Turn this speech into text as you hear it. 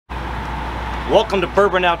Welcome to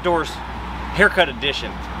Bourbon Outdoors Haircut Edition.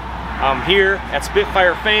 I'm here at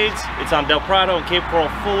Spitfire Fades. It's on Del Prado in Cape Coral,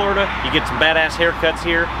 Florida. You get some badass haircuts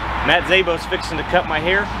here. Matt Zabo's fixing to cut my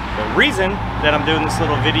hair. The reason that I'm doing this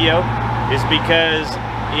little video is because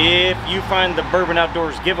if you find the Bourbon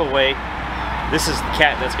Outdoors giveaway, this is the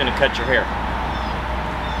cat that's gonna cut your hair.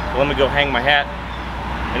 Let me go hang my hat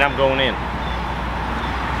and I'm going in.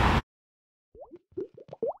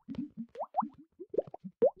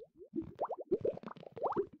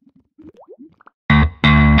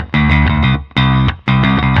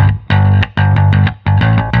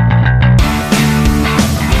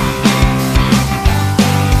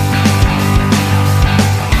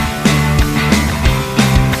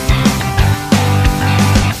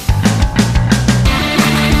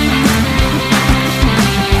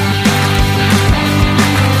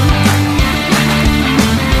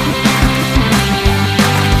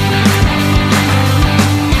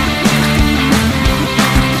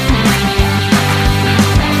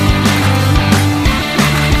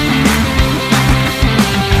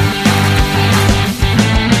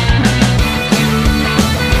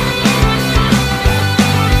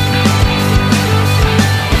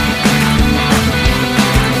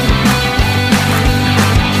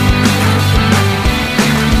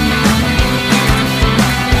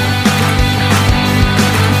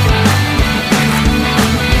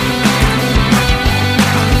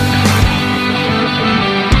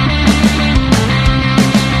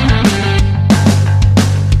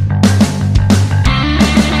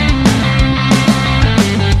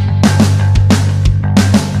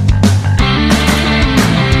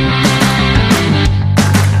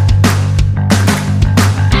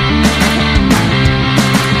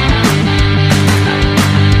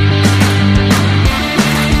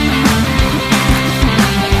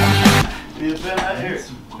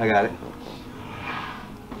 I got it.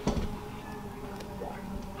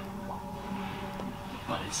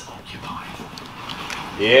 But it's occupied.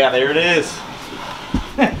 Yeah, there it is.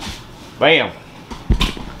 Bam.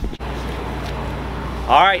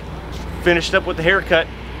 All right, finished up with the haircut.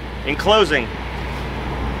 In closing,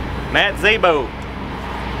 Matt Zabo.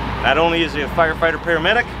 Not only is he a firefighter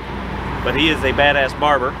paramedic, but he is a badass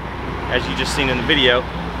barber, as you just seen in the video.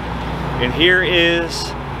 And here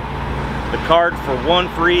is the card for one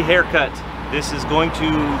free haircut. This is going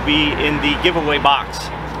to be in the giveaway box.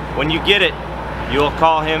 When you get it, you'll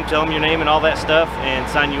call him, tell him your name and all that stuff, and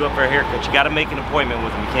sign you up for a haircut. You gotta make an appointment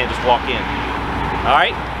with him. You can't just walk in. All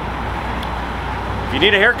right? If you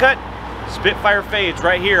need a haircut, Spitfire Fades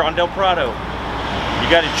right here on Del Prado. You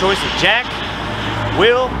got a choice of Jack,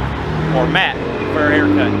 Will, or Matt for a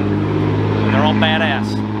haircut. And they're all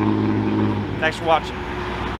badass. Thanks for watching.